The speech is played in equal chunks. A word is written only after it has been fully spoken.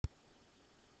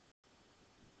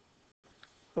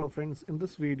Hello friends, in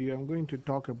this video I'm going to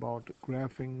talk about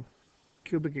graphing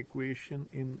cubic equation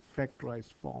in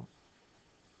factorized form.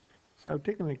 So I've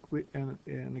taken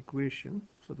an equation.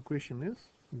 So the question is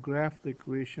graph the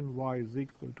equation y is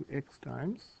equal to x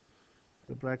times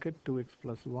the bracket 2x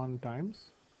plus 1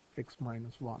 times x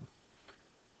minus 1.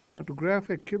 Now to graph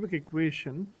a cubic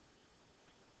equation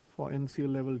for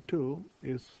NCO level 2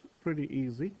 is pretty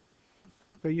easy,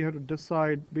 where you have to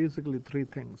decide basically three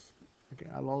things. Okay,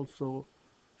 I'll also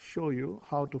show you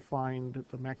how to find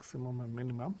the maximum and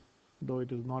minimum, though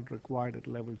it is not required at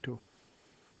level 2.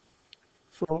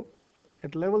 So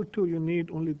at level 2 you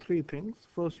need only three things.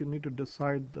 First you need to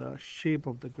decide the shape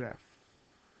of the graph.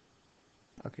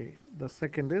 Okay, the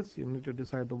second is you need to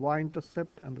decide the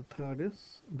y-intercept, and the third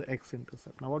is the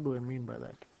x-intercept. Now what do I mean by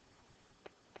that?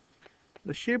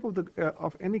 The shape of the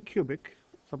of any cubic,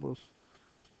 suppose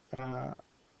uh,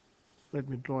 let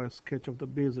me draw a sketch of the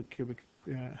basic cubic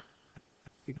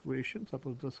equation.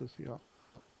 Suppose this is your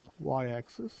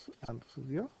y-axis and this is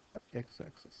your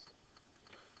x-axis.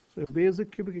 So a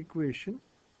basic cubic equation,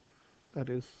 that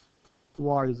is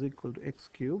y is equal to x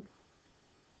cubed.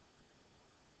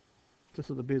 This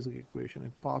is the basic equation.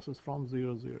 It passes from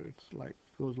 0, 0. It's like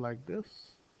goes like this.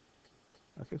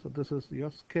 Okay, so this is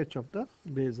your sketch of the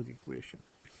basic equation.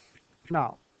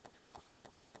 Now,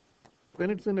 when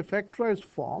it's in a factorized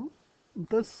form,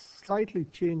 this slightly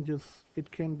changes. It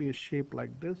can be a shape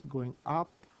like this, going up,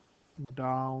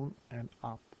 down, and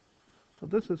up. So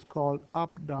this is called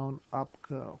up, down, up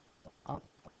curve. Up,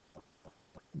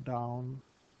 down,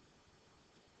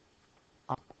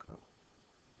 up curve.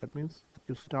 That means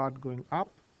you start going up,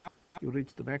 you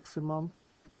reach the maximum,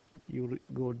 you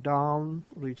go down,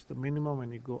 reach the minimum,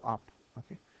 and you go up.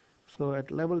 Okay. So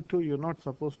at level 2 you're not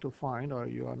supposed to find, or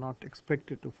you are not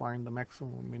expected to find the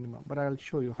maximum minimum, but I'll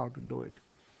show you how to do it.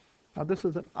 Now this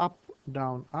is an up,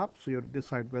 down, up, so you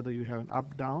decide whether you have an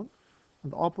up, down,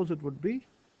 and the opposite would be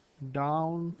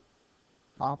down,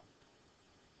 up,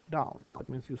 down. That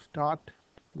means you start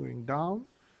going down,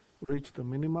 reach the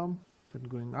minimum, then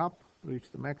going up, reach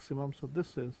the maximum. So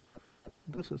this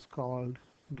is called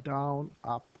down,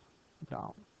 up,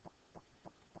 down,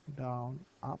 down,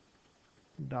 up,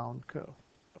 down curve.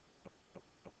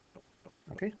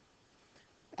 Okay,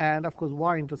 and of course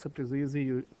y-intercept is easy.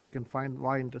 You can find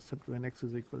y-intercept when x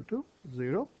is equal to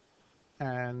 0,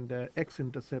 and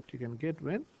x-intercept you can get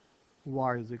when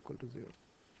y is equal to 0.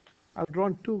 I've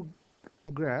drawn two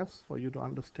graphs for you to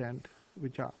understand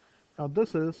which are. Now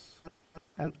this is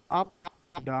an up,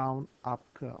 down, up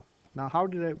curve. Now how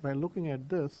did I, by looking at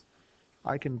this,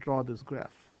 I can draw this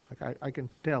graph. Like I can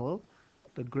tell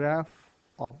the graph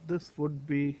of this would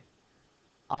be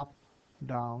up,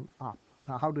 down, up.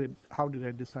 Now how did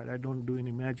I decide? I don't do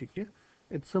any magic here.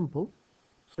 It's simple.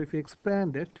 So if you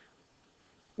expand it,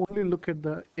 only look at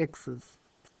the x's.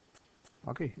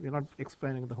 Okay, we're not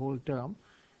expanding the whole term.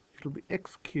 It will be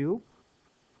x cubed.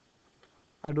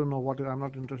 I don't know what, I'm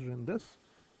not interested in this.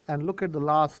 And look at the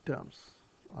last terms.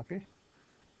 Okay,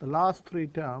 the last three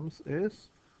terms is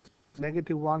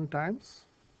 -1 times.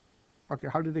 Okay,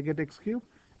 how did I get x cubed?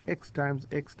 X times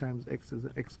x times x is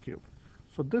x cubed.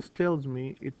 So this tells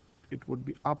me it would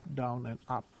be up, down, and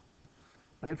up.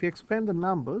 And if you expand the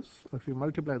numbers, or if you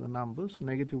multiply the numbers,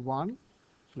 -1,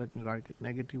 so let me write it,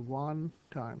 -1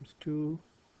 times 2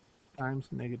 times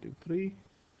 -3,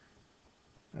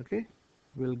 okay,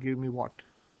 will give me what?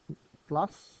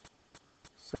 Plus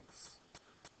 6.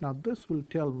 Now this will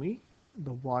tell me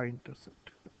the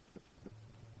y-intercept.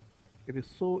 It is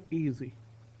so easy.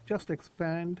 Just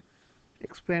expand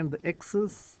the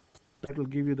x's, that will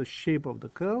give you the shape of the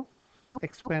curve.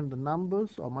 Expand the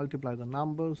numbers or multiply the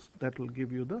numbers, that will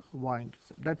give you the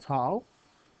y-intercept. That's how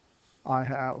I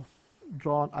have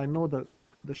drawn. I know the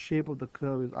shape of the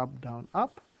curve is up, down,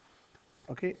 up.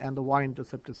 Okay, and the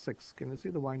y-intercept is 6. Can you see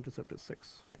the y-intercept is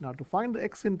 6? Now to find the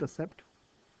x-intercept,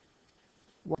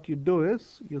 what you do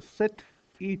is you set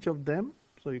each of them.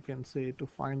 So you can say to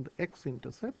find the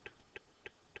x-intercept,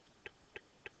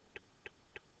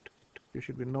 you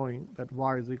should be knowing that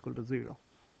y is equal to 0.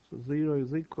 So 0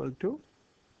 is equal to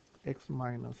x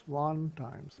minus 1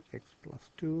 times x plus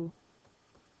 2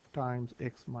 times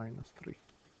x minus 3.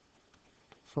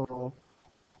 So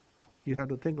you have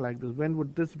to think like this. When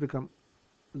would this become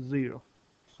 0?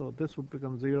 So this would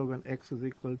become 0 when x is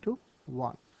equal to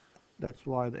 1. That's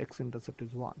why the x-intercept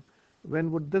is 1.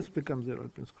 When would this become 0?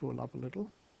 Let me scroll up a little.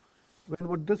 When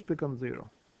would this become 0?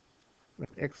 When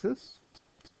x is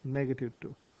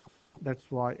 -2.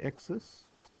 That's why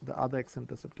the other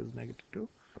x-intercept is -2.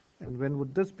 And when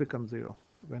would this become 0?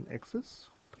 When x is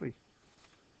 3.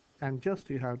 And just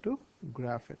you have to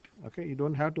graph it. Okay, you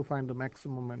don't have to find the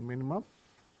maximum and minimum.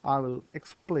 I will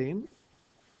explain.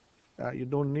 You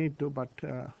don't need to, but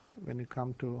when you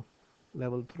come to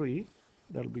level 3,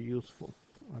 that'll be useful.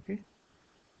 Okay.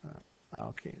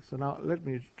 Okay. So now let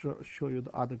me show you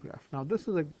the other graph. Now this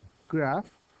is a graph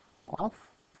of.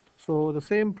 So the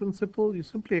same principle. You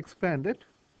simply expand it,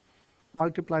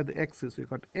 multiply the x's. You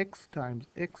got x times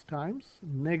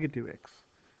negative x.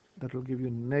 That will give you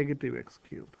negative x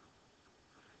cubed.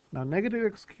 Now negative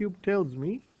x cubed tells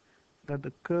me that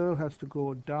the curve has to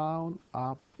go down,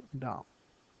 up, down.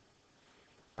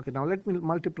 Okay, now let me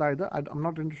multiply I'm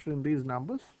not interested in these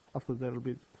numbers. Of course, there will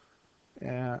be,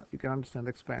 you can understand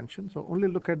expansion. So only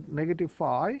look at negative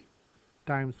 5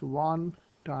 times 1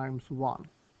 times 1.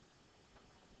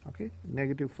 Okay,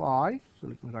 negative 5. So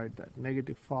let me write that.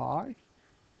 Negative 5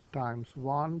 times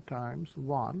 1 times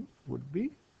 1 would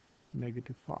be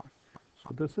negative 5.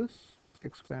 So this is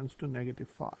expands to negative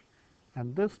 5.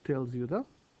 And this tells you the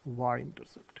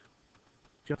y-intercept.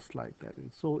 Just like that.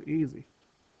 It's so easy.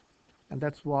 And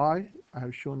that's why I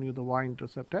have shown you the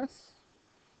y-intercept as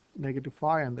negative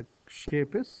 5 and the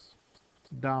shape is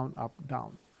down, up,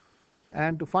 down.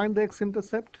 And to find the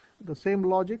x-intercept, the same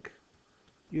logic,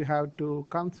 you have to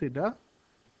consider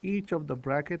each of the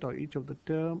bracket or each of the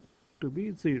term to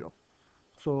be 0.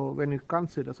 So when you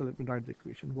consider, so let me write the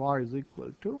equation, y is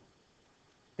equal to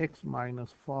x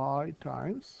minus 5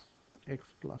 times x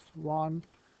plus 1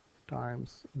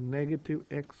 times negative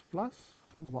x plus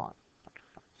 1.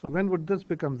 So when would this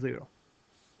become 0?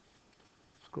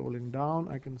 Scrolling down,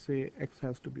 I can say x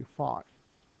has to be 5.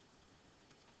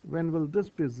 When will this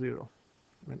be 0?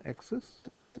 When x is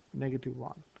negative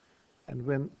 1. And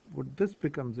when would this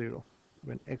become 0?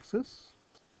 When x is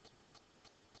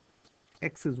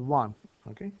 1.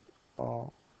 Okay.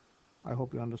 I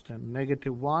hope you understand.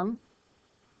 Negative 1.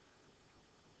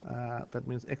 That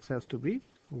means x has to be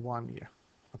 1 here.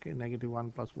 Okay. Negative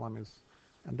 1 plus 1 is,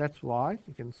 and that's why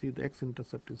you can see the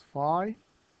x-intercept is 5.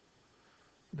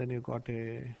 Then you got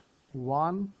a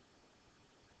 1.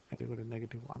 And you got a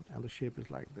negative 1. And the shape is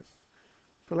like this.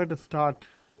 So let us start.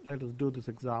 Let us do this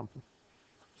example.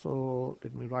 So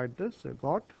let me write this. I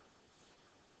got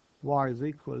y is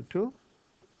equal to,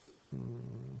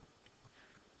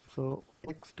 so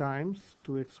x times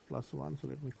 2x plus 1. So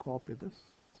let me copy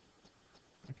this.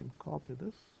 I can copy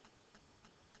this.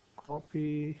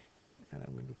 Copy, and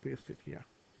I'm going to paste it here.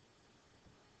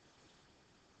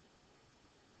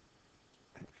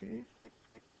 Okay,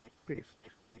 paste.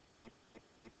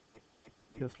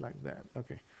 Just like that.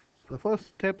 Okay. So the first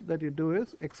step that you do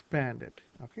is expand it.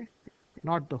 Okay.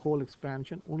 Not the whole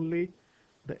expansion, only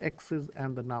the x's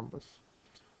and the numbers.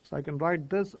 So I can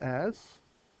write this as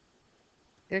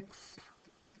x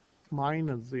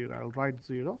minus 0. I'll write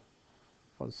 0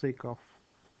 for the sake of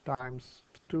times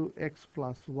 2x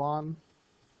plus 1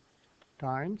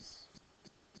 times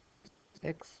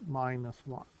x minus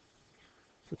 1.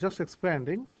 So just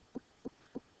expanding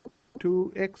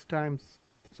 2x times,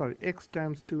 sorry, x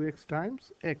times 2x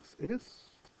times x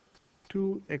is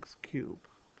 2x cubed.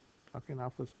 Okay,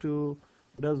 now first 2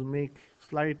 does make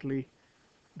slightly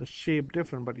the shape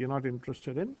different, but you're not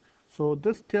interested in. So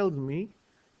this tells me,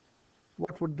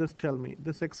 what would this tell me?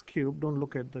 This x cubed, don't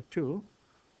look at the 2.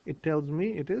 It tells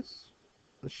me it is,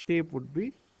 the shape would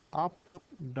be up,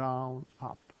 down,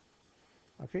 up.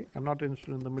 Okay, I'm not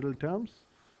interested in the middle terms.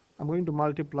 I'm going to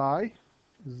multiply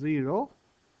 0,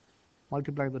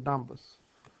 multiply the numbers.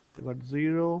 You got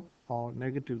 0 or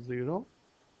negative 0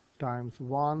 times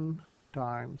 1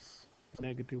 times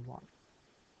negative 1.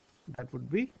 That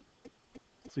would be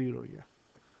 0 here.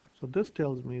 So this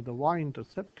tells me the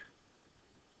y-intercept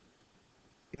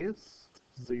is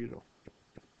 0.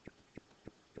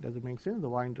 Does it make sense? The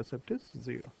y-intercept is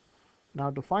 0. Now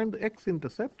to find the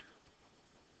x-intercept,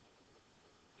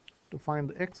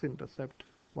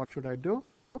 what should I do?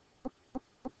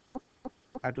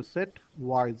 I have to set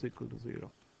y is equal to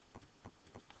 0.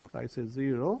 So I say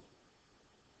 0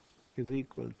 is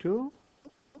equal to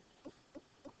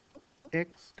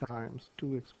x times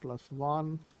 2x plus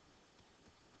 1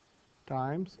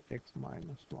 times x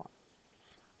minus 1.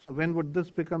 So when would this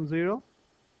become 0?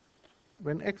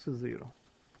 When x is 0.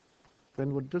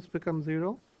 When would this become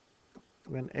 0?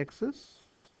 When x is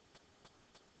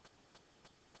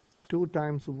 2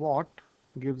 times what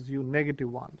gives you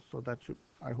negative 1. So that should,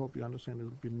 I hope you understand, it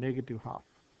will be negative half.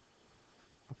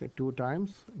 Okay, 2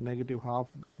 times negative half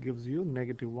gives you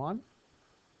negative 1.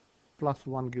 Plus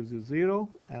 1 gives you 0.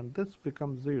 And this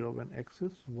becomes 0 when x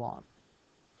is 1.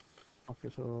 Okay,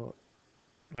 so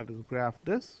let us graph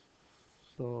this.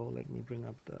 So let me bring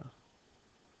up the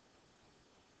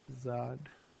Z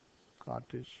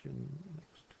Cartesian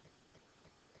next.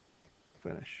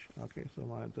 finish. Okay,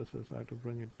 so this is, I have to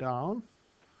bring it down.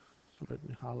 So let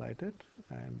me highlight it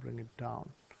and bring it down.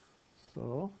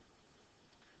 So,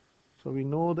 so we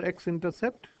know the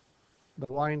x-intercept,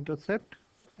 the y-intercept,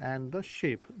 and the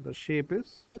shape. The shape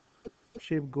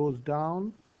goes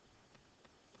down.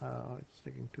 It's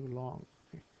taking too long.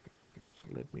 Okay. So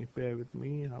let me bear with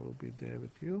me. I will be there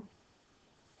with you.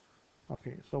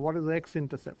 Okay. So what is the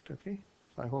x-intercept? Okay.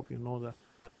 So I hope you know the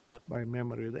by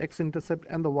memory. The x-intercept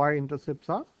and the y-intercepts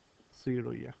are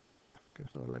 0 here. Okay.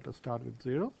 So let us start with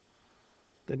 0.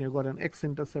 Then you've got an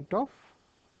x-intercept of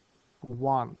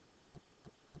 1.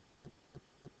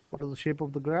 What is the shape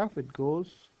of the graph? It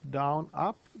goes down,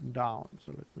 up, down.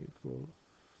 So let me go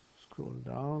scroll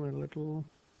down a little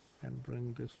and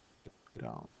bring this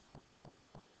down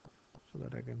so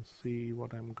that I can see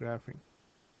what I'm graphing.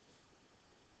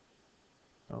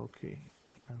 Okay,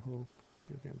 I hope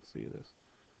you can see this.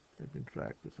 Let me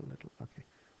drag this a little. Okay,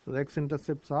 so the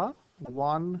x-intercepts are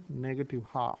 1, negative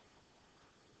half.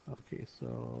 Okay,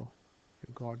 so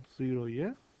you got 0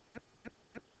 here,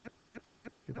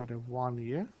 you got a 1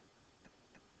 here,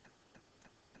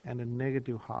 and a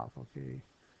negative half. Okay,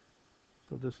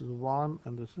 so this is 1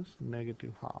 and this is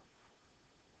negative half,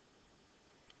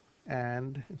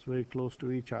 and it's very close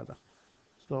to each other.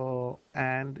 So,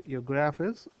 and your graph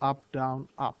is up, down,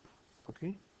 up.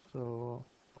 Okay, so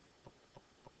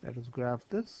let us graph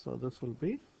this. So this will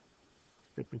be,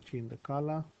 let me change the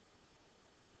color,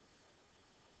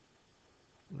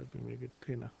 let me make it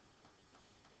thinner.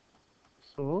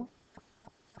 So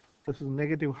this is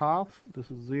negative half,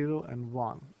 this is 0 and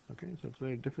 1. Okay, so it's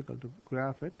very difficult to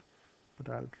graph it,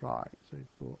 but I'll try.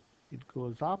 So it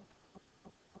goes up,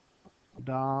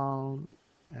 down,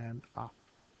 and up.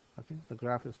 Okay, the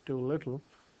graph is too little.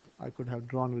 I could have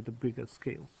drawn with a bigger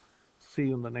scale. See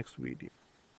you in the next video.